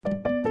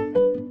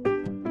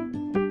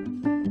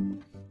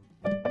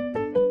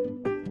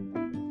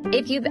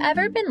If you've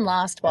ever been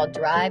lost while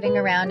driving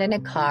around in a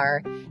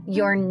car,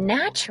 your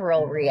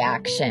natural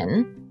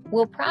reaction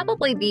will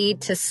probably be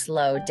to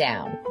slow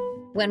down.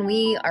 When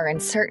we are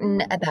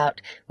uncertain about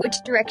which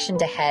direction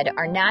to head,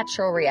 our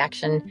natural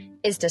reaction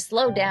is to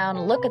slow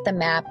down, look at the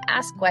map,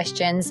 ask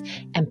questions,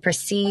 and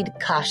proceed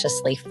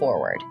cautiously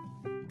forward.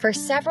 For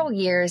several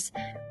years,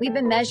 we've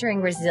been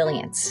measuring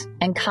resilience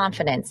and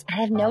confidence and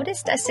have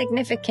noticed a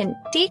significant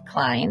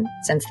decline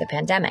since the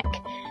pandemic.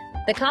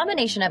 The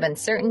combination of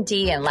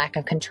uncertainty and lack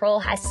of control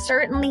has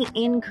certainly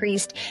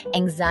increased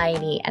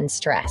anxiety and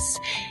stress.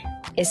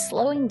 Is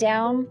slowing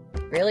down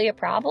really a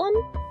problem?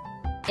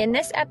 In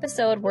this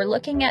episode, we're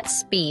looking at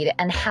speed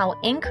and how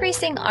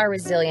increasing our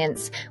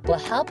resilience will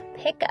help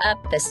pick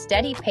up the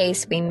steady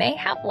pace we may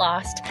have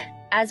lost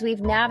as we've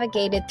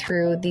navigated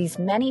through these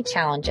many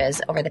challenges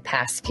over the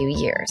past few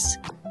years.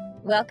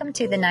 Welcome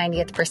to the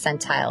 90th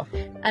Percentile,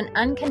 an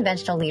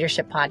unconventional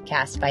leadership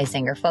podcast by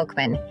Zinger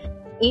Folkman.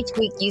 Each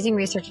week, using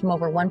research from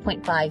over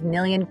 1.5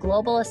 million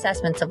global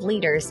assessments of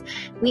leaders,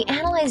 we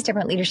analyze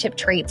different leadership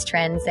traits,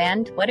 trends,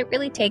 and what it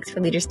really takes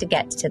for leaders to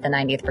get to the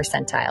 90th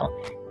percentile.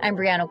 I'm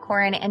Brianna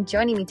Corin, and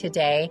joining me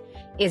today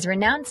is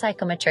renowned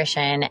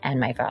psychometrician and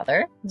my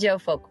father, Joe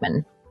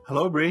Folkman.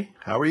 Hello, Bri.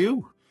 How are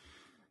you?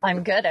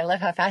 I'm good. I love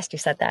how fast you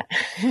said that.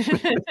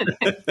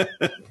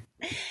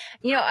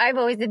 I've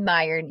always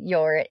admired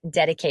your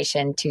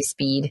dedication to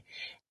speed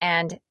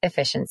and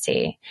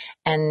efficiency.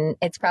 And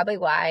it's probably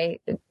why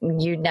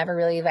you never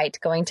really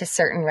liked going to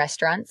certain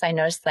restaurants. I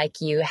noticed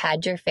you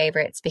had your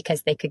favorites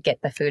because they could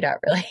get the food out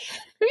really,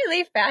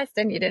 really fast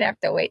and you didn't have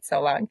to wait so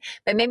long.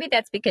 But maybe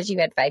that's because you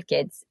had 5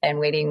 kids and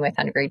waiting with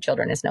hungry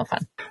children is no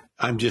fun.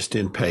 I'm just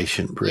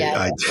impatient, Bri.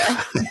 Yeah,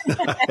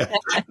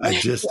 I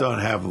just don't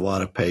have a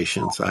lot of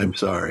patience. I'm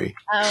sorry.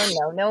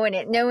 Oh, no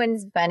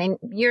one's fun. And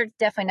you're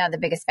definitely not the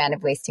biggest fan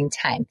of wasting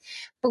time.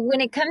 But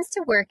when it comes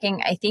to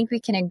working, I think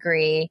we can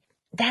agree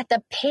that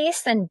the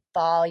pace and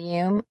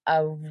volume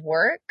of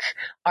work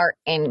are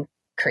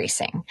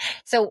increasing.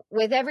 So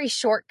with every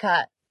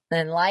shortcut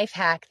and life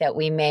hack that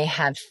we may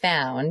have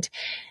found,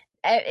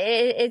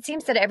 it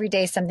seems that every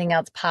day something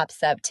else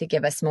pops up to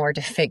give us more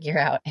to figure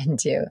out and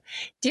do.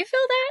 Do you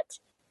feel that?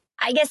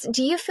 I guess,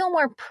 do you feel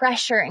more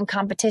pressure and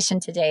competition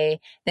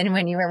today than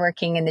when you were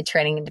working in the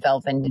training and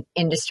development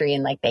industry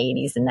in the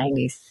 80s and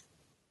 90s?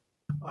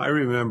 I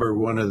remember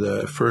one of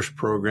the first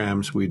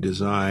programs we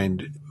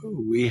designed,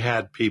 we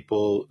had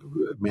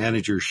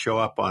managers show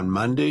up on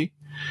Monday,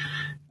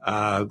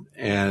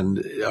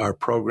 and our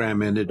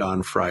program ended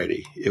on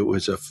Friday. It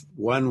was a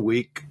 1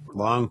 week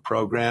long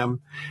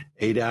program,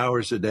 8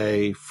 hours a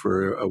day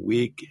for a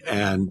week.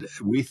 And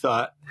we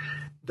thought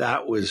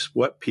that was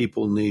what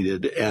people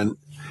needed.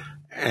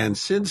 And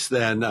since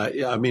then,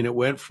 it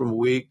went from a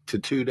week to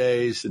 2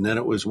 days, and then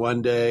it was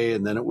 1 day,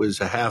 and then it was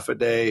a half a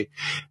day,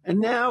 and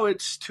now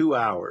it's 2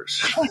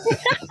 hours.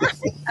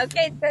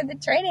 Okay, so the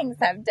trainings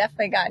have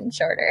definitely gotten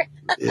shorter.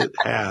 It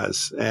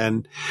has.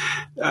 And,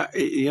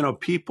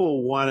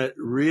 people want it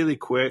really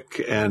quick,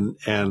 and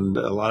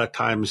a lot of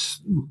times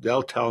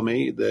they'll tell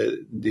me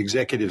that the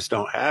executives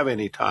don't have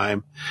any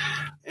time.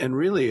 And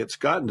really, it's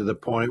gotten to the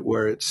point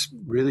where it's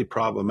really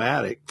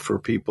problematic for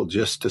people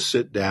just to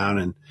sit down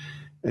and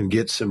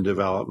get some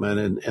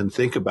development and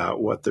think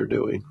about what they're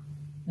doing.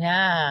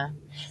 Yeah.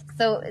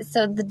 So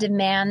the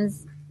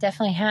demands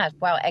definitely have.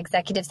 Wow,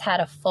 executives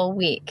had a full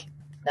week.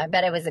 I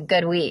bet it was a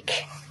good week.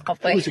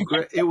 Hopefully.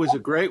 It was a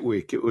great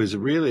week. It was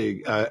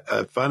really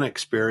a fun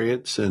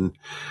experience, and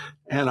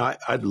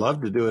I'd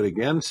love to do it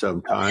again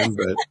sometime,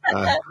 but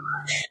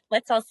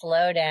let's all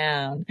slow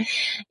down.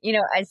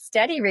 A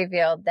study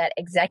revealed that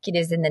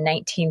executives in the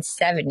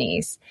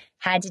 1970s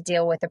had to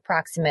deal with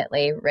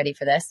approximately, ready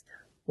for this,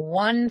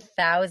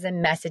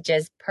 1,000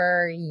 messages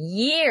per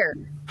year.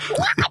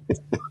 What?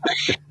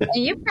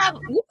 You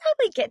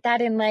probably get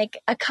that in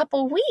a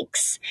couple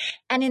weeks.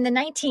 And in the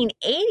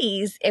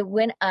 1980s, it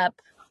went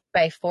up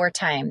by 4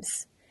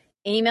 times.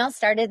 Email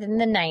started in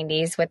the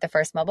 90s with the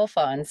first mobile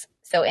phones.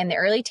 So in the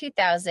early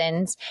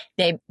 2000s,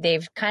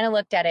 they've kind of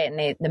looked at it,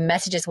 and the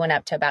messages went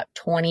up to about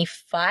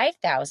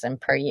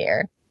 25,000 per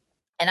year.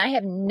 And I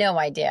have no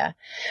idea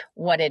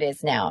what it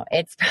is now.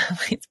 It's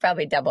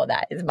probably double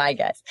that is my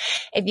guess.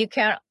 If you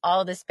count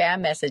all the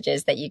spam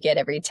messages that you get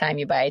every time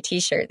you buy a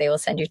t-shirt, they will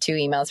send you 2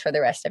 emails for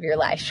the rest of your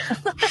life. How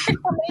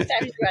many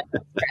times do you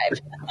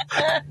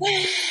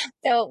unsubscribe?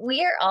 So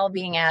we are all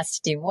being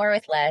asked to do more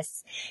with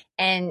less.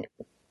 And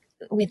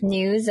with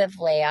news of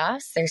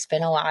layoffs, there's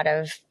been a lot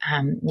of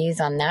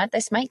news on that.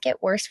 This might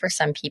get worse for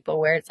some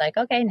people where it's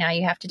okay, now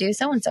you have to do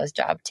so-and-so's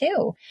job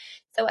too.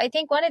 So I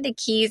think one of the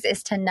keys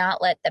is to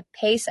not let the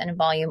pace and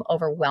volume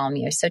overwhelm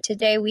you. So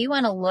today we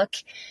want to look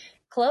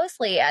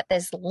closely at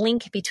this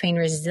link between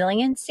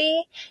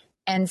resiliency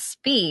and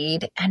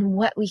speed and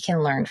what we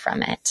can learn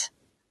from it.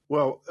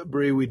 Well,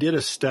 Bri, we did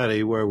a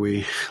study where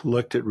we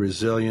looked at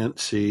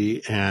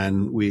resiliency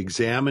and we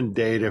examined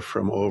data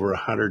from over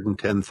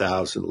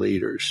 110,000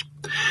 leaders.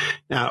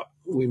 Now,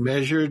 we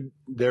measured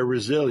their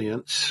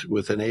resilience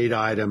with an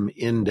 8-item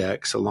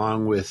index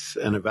along with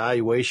an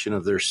evaluation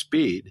of their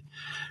speed.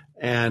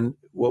 And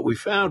what we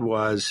found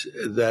was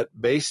that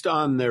based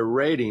on their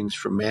ratings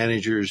from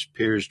managers,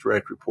 peers,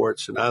 direct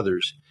reports, and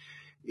others,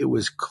 it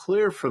was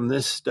clear from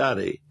this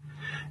study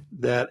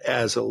that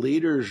as a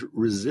leader's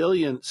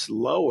resilience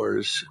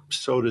lowers,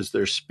 so does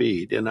their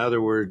speed. In other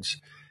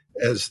words,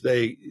 as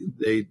they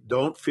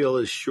don't feel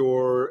as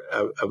sure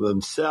of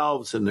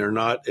themselves and they're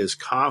not as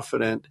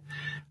confident,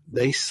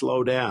 they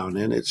slow down.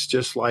 And it's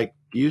just like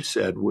you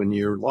said, when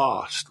you're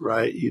lost,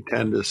 right? You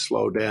tend to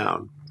slow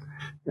down.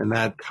 And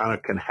that kind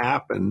of can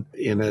happen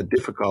in a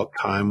difficult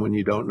time when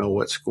you don't know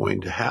what's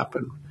going to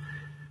happen.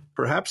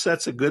 Perhaps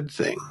that's a good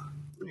thing.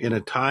 In a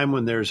time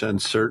when there's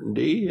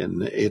uncertainty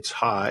and it's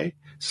high,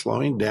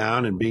 slowing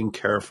down and being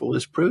careful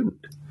is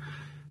prudent.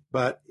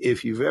 But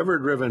if you've ever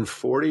driven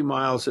 40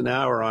 miles an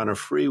hour on a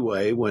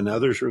freeway when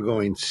others are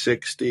going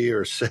 60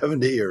 or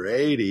 70 or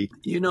 80,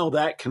 you know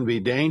that can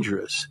be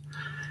dangerous.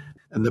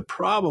 And the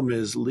problem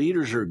is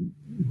leaders are,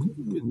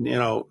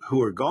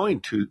 who are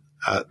going to,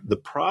 the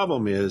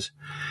problem is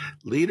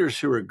leaders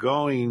who are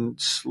going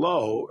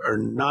slow are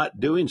not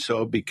doing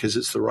so because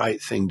it's the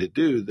right thing to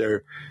do.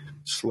 They're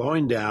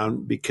slowing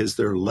down because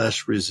they're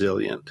less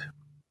resilient.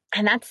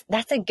 And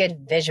that's a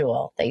good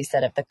visual that you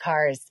said of the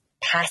cars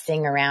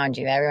passing around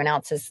you. Everyone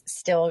else is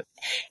still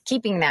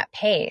keeping that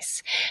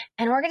pace.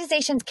 And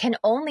organizations can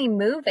only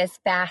move as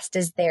fast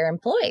as their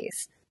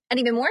employees. And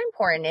even more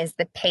important is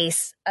the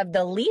pace of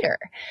the leader.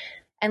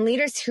 And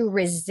leaders who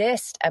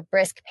resist a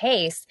brisk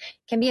pace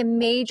can be a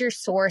major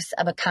source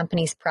of a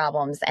company's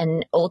problems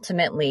and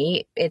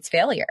ultimately its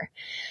failure.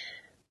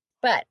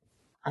 But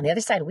on the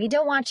other side, we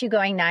don't want you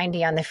going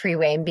 90 on the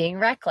freeway and being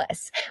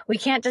reckless. We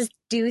can't just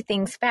do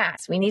things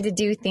fast. We need to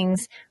do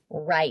things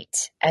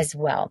right as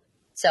well.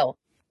 So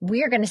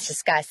we're going to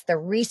discuss the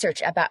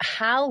research about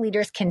how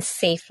leaders can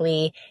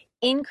safely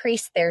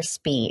increase their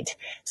speed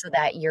so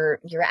that you're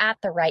at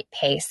the right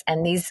pace.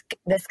 And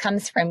this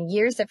comes from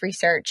years of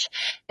research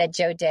that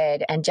Joe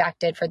did and Jack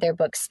did for their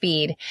book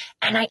Speed.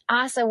 And I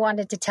also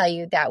wanted to tell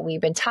you that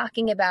we've been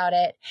talking about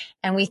it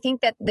and we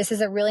think that this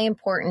is a really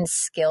important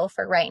skill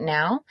for right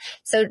now.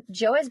 So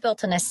Joe has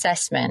built an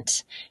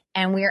assessment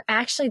and we're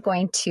actually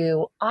going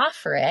to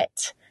offer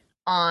it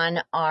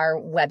on our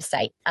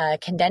website, a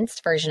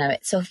condensed version of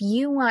it. So if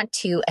you want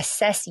to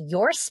assess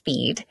your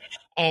speed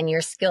and your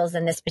skills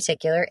in this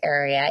particular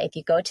area, if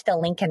you go to the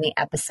link in the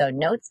episode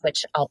notes,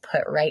 which I'll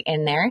put right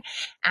in there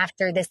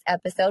after this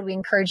episode, we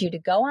encourage you to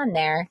go on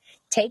there,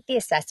 take the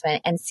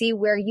assessment and see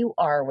where you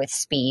are with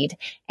speed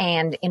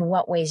and in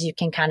what ways you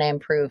can kind of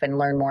improve and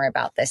learn more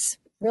about this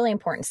really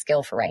important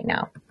skill for right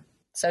now.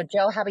 So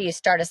Joe, how about you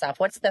start us off?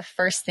 What's the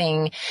first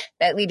thing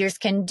that leaders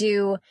can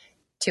do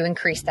to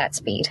increase that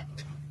speed?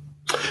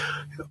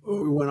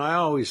 When I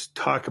always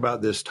talk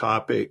about this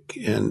topic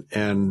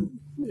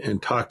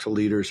and talk to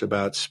leaders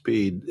about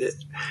speed,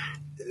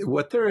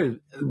 what they're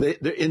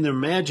in their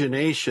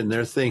imagination,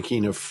 they're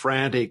thinking of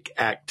frantic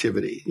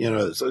activity,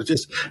 so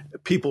just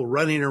people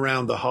running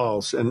around the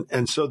halls.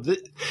 And so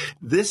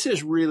this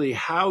is really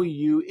how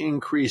you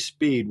increase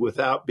speed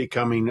without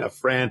becoming a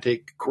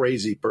frantic,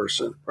 crazy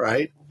person,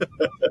 right?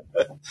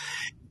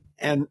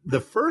 And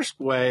the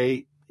first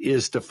way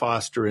is to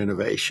foster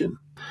innovation.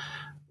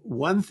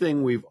 One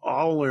thing we've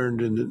all learned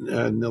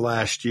in the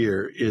last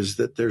year is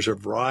that there's a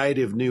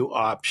variety of new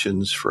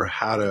options for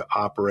how to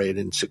operate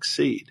and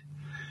succeed.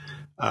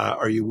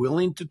 Are you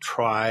willing to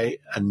try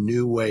a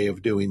new way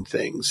of doing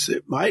things?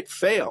 It might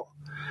fail.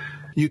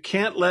 You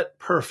can't let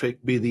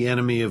perfect be the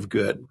enemy of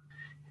good.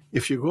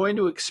 If you're going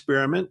to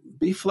experiment,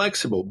 be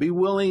flexible. Be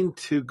willing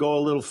to go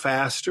a little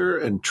faster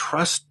and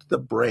trust the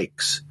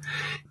brakes.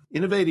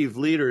 Innovative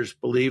leaders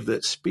believe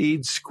that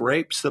speed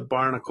scrapes the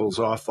barnacles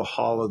off the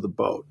hull of the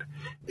boat.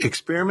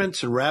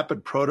 Experiments and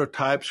rapid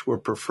prototypes were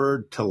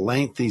preferred to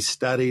lengthy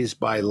studies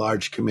by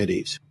large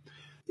committees.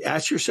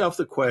 Ask yourself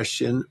the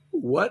question,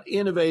 what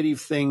innovative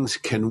things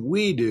can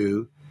we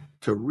do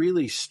to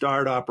really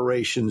start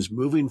operations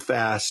moving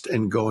fast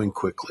and going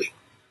quickly?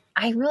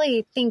 I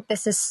really think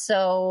this is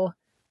so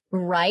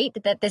right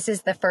that this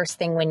is the first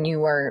thing when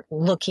you are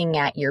looking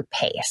at your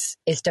pace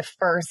is to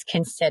first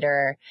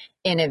consider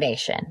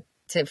innovation,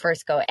 to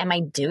first go, am I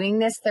doing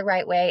this the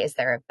right way? Is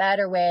there a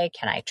better way?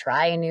 Can I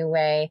try a new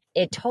way?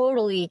 It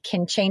totally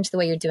can change the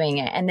way you're doing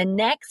it. And the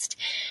next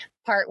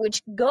part,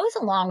 which goes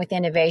along with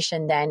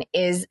innovation then,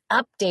 is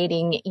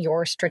updating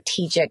your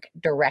strategic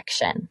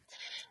direction.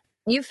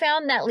 You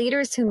found that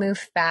leaders who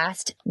move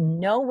fast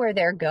know where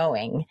they're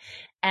going,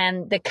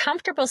 and the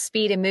comfortable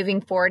speed in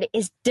moving forward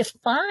is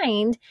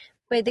defined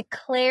by the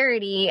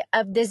clarity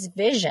of this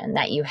vision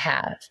that you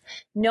have.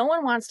 No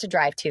one wants to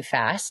drive too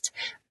fast.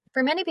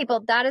 For many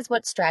people, that is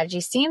what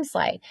strategy seems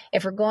like.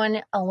 If we're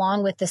going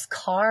along with this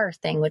car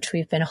thing, which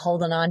we've been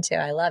holding on to,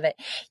 I love it.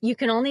 You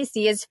can only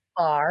see as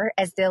far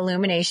as the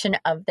illumination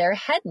of their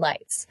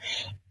headlights.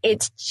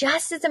 It's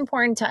just as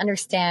important to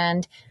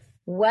understand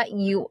what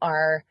you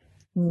are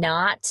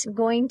not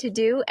going to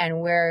do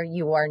and where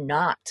you are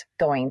not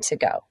going to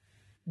go.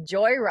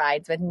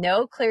 Joyrides with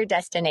no clear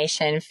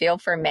destination feel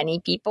for many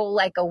people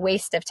like a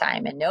waste of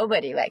time, and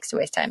nobody likes to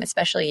waste time,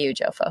 especially you,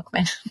 Joe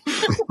Folkman.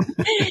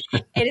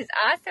 It is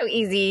also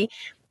easy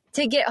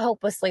to get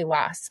hopelessly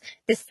lost.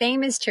 The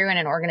same is true in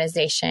an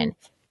organization.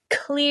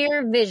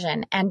 Clear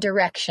vision and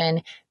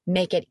direction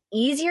make it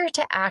easier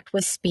to act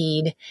with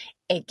speed.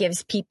 It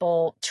gives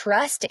people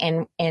trust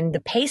in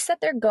the pace that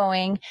they're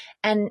going,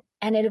 and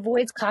it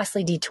avoids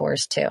costly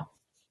detours too.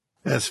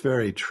 That's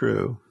very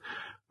true.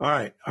 All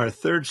right. Our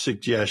third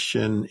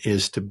suggestion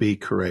is to be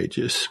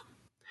courageous.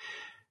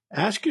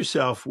 Ask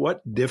yourself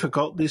what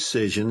difficult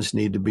decisions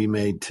need to be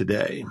made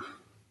today.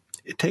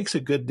 It takes a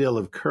good deal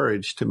of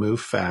courage to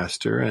move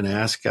faster and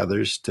ask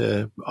others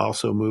to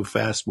also move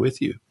fast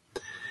with you.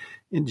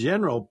 In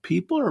general,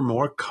 people are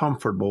more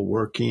comfortable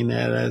working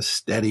at a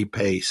steady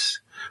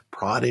pace,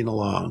 prodding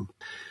along.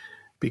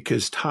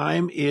 Because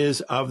time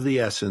is of the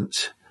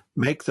essence,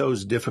 make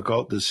those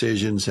difficult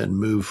decisions and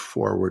move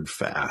forward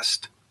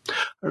fast.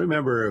 I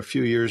remember a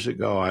few years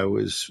ago, I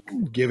was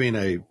giving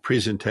a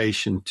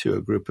presentation to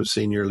a group of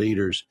senior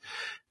leaders,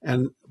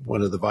 and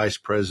one of the vice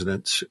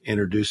presidents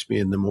introduced me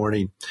in the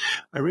morning.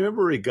 I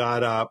remember he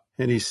got up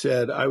and he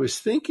said, I was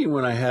thinking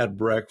when I had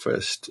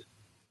breakfast,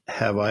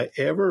 have I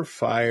ever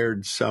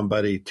fired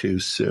somebody too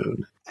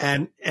soon?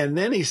 And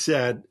then he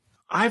said,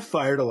 I've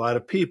fired a lot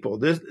of people.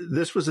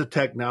 This was a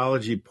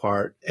technology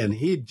part, and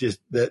they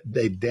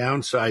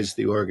downsized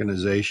the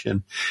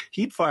organization.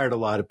 He'd fired a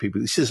lot of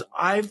people. He says,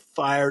 I've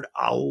fired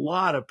a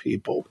lot of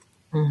people.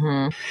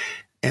 Mm-hmm.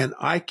 And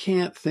I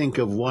can't think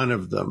of one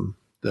of them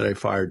that I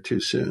fired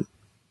too soon.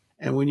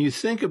 And when you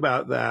think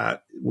about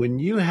that, when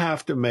you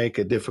have to make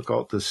a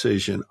difficult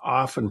decision,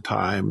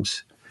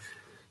 oftentimes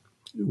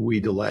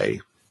we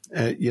delay.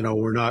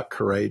 We're not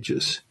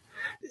courageous.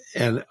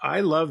 And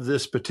I love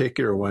this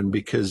particular one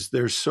because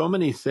there's so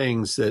many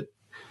things that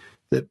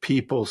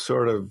people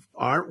sort of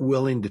aren't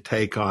willing to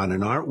take on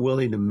and aren't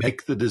willing to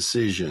make the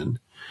decision,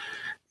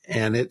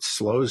 and it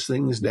slows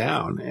things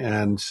down.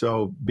 And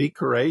so be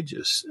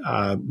courageous,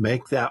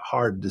 make that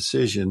hard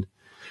decision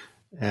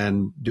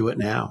and do it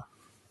now.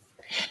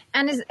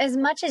 And as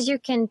much as you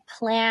can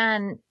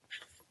plan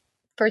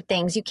for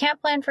things, you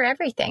can't plan for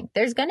everything.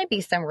 There's going to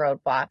be some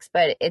roadblocks,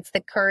 but it's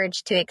the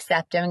courage to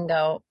accept them and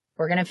go,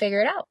 we're going to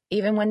figure it out,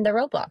 even when the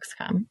roadblocks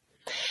come.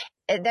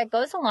 That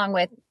goes along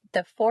with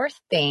the fourth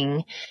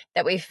thing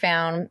that we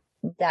found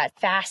that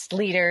fast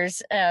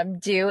leaders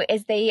do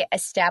is they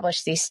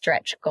establish these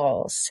stretch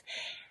goals.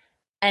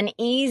 An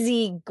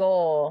easy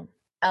goal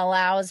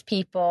allows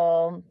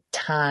people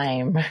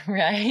time,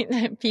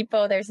 right?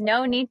 People, there's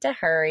no need to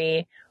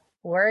hurry.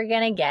 We're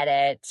going to get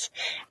it.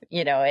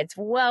 It's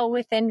well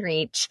within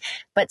reach,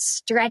 but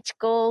stretch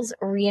goals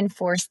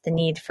reinforce the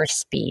need for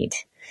speed.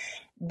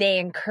 They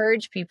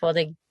encourage people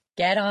to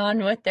get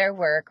on with their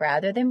work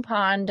rather than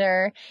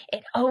ponder.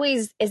 It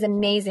always is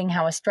amazing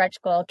how a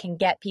stretch goal can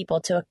get people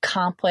to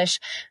accomplish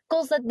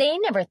goals that they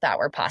never thought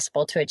were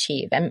possible to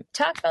achieve. And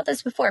talked about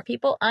this before.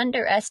 People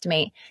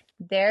underestimate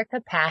their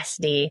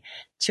capacity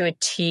to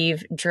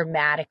achieve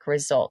dramatic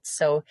results.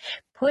 So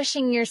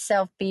pushing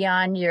yourself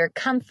beyond your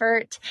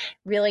comfort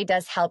really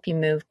does help you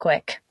move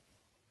quick.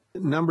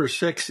 Number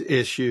 6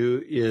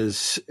 issue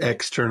is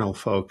external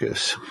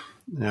focus.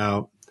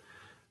 Now,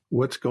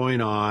 what's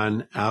going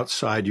on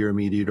outside your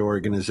immediate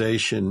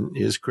organization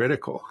is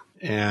critical.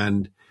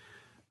 And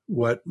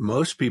what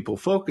most people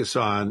focus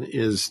on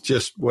is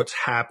just what's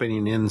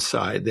happening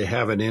inside. They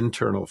have an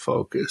internal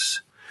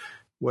focus.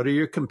 What are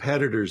your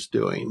competitors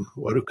doing?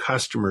 What do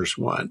customers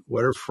want?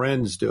 What are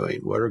friends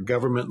doing? What are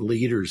government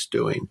leaders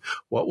doing?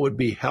 What would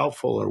be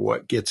helpful or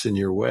what gets in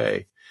your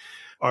way?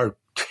 Our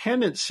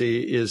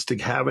tendency is to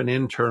have an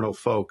internal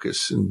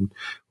focus, and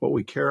what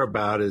we care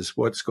about is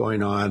what's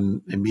going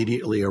on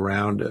immediately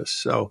around us.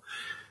 So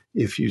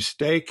if you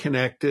stay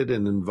connected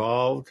and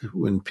involved,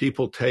 when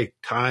people take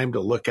time to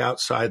look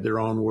outside their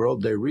own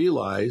world, they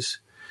realize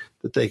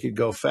that they could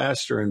go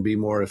faster and be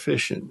more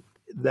efficient.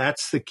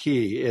 That's the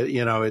key.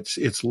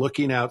 It's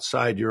looking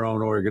outside your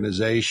own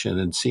organization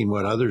and seeing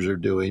what others are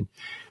doing.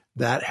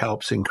 That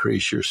helps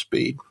increase your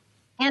speed.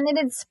 And it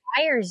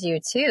inspires you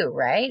too,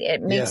 right?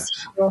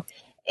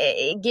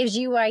 It gives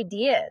you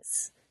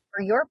ideas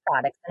for your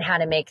products and how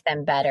to make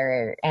them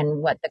better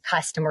and what the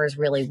customers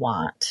really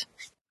want.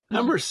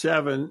 Number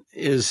 7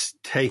 is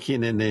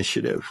taking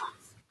initiative.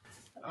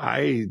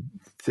 I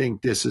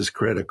think this is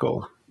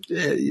critical.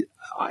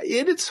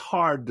 It's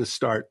hard to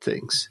start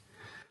things.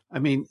 I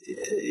mean,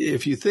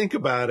 if you think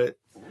about it,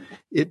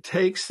 it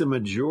takes the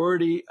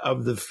majority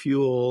of the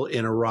fuel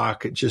in a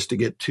rocket just to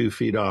get 2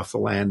 feet off the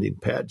landing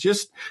pad,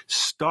 just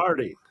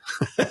starting.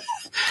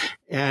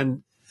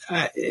 And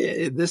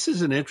this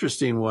is an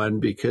interesting one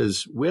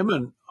because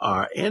women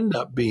end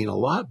up being a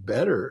lot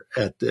better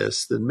at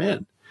this than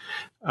men.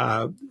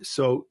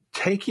 So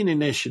taking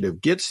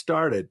initiative, get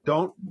started,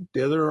 don't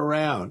dither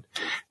around.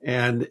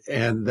 And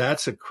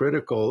that's a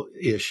critical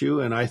issue.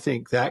 And I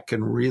think that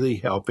can really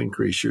help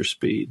increase your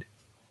speed.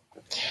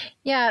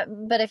 Yeah,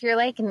 but if you're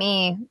like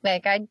me,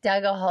 like I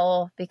dug a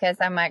hole because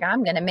I'm like,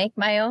 I'm going to make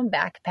my own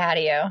back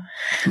patio.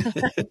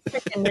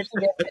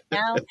 Initiative.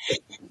 But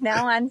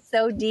now I'm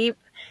so deep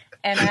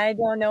and I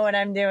don't know what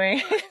I'm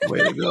doing. Way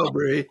to go,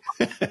 Bree.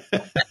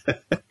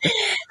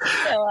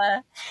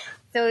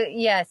 So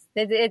yes,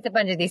 it's a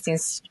bunch of these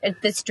things.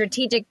 The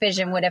strategic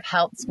vision would have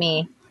helped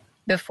me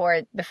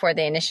before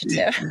the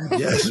initiative.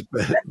 Yes,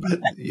 but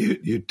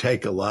you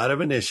take a lot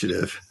of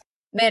initiative.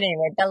 But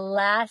anyway, the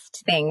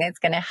last thing that's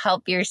going to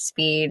help your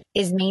speed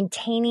is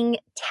maintaining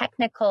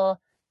technical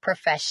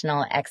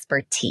professional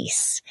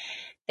expertise.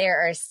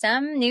 There are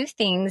some new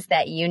things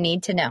that you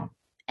need to know.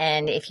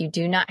 And if you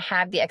do not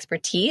have the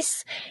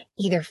expertise,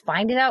 either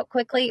find it out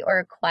quickly or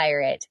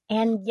acquire it.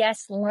 And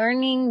yes,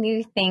 learning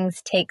new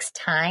things takes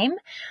time,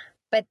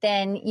 but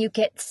then you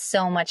get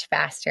so much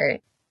faster.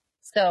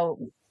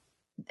 So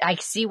I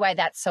see why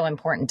that's so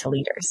important to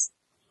leaders.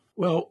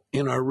 Well,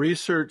 in our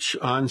research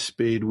on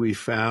speed, we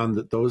found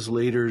that those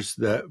leaders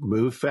that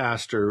move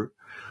faster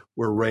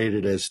were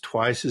rated as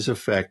twice as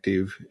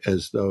effective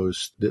as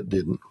those that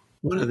didn't.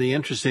 One of the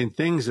interesting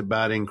things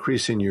about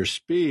increasing your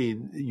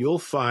speed, you'll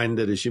find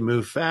that as you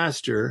move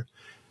faster,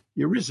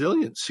 your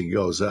resiliency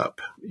goes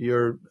up,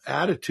 your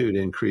attitude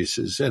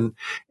increases, and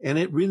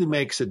it really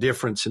makes a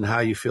difference in how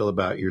you feel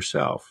about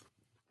yourself.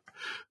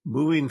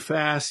 Moving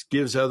fast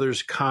gives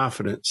others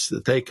confidence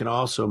that they can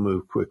also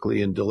move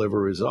quickly and deliver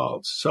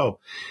results. So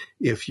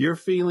if you're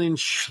feeling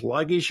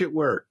sluggish at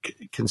work,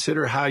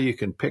 consider how you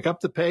can pick up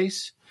the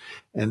pace.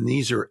 And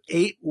these are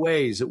 8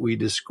 ways that we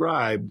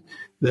described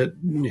that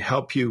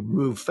help you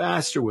move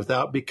faster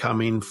without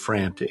becoming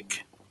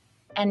frantic.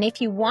 And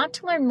if you want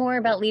to learn more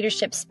about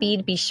leadership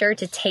speed, be sure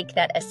to take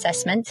that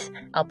assessment.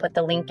 I'll put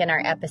the link in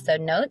our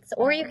episode notes,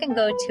 or you can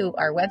go to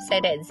our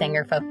website at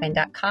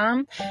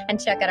zengerfolkman.com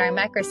and check out our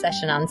micro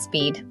session on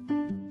speed.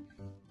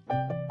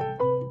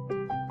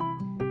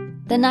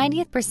 The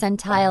 90th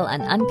Percentile,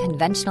 an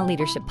Unconventional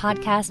Leadership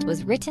podcast,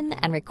 was written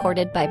and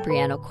recorded by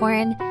Brianna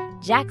O'Corin,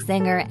 Jack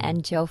Zenger,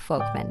 and Joe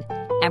Folkman,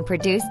 and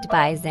produced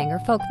by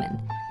Zenger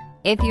Folkman.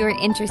 If you are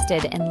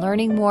interested in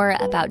learning more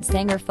about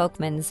Zenger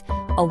Folkman's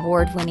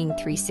award-winning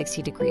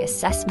 360-degree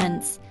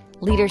assessments,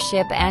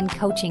 leadership and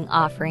coaching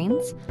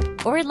offerings,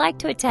 or would like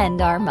to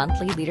attend our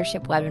monthly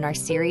leadership webinar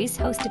series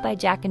hosted by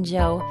Jack and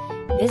Joe,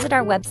 visit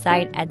our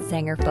website at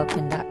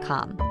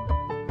zengerfolkman.com.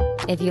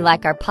 If you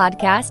like our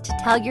podcast,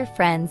 tell your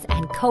friends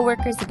and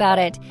coworkers about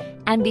it,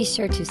 and be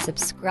sure to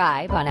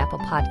subscribe on Apple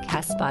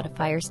Podcasts,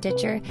 Spotify, or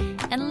Stitcher,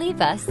 and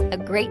leave us a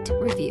great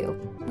review.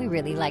 We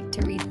really like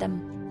to read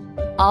them.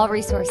 All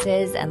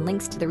resources and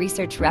links to the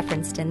research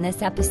referenced in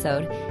this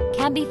episode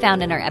can be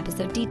found in our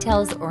episode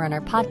details or on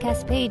our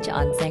podcast page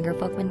on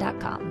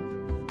zengerfolkman.com.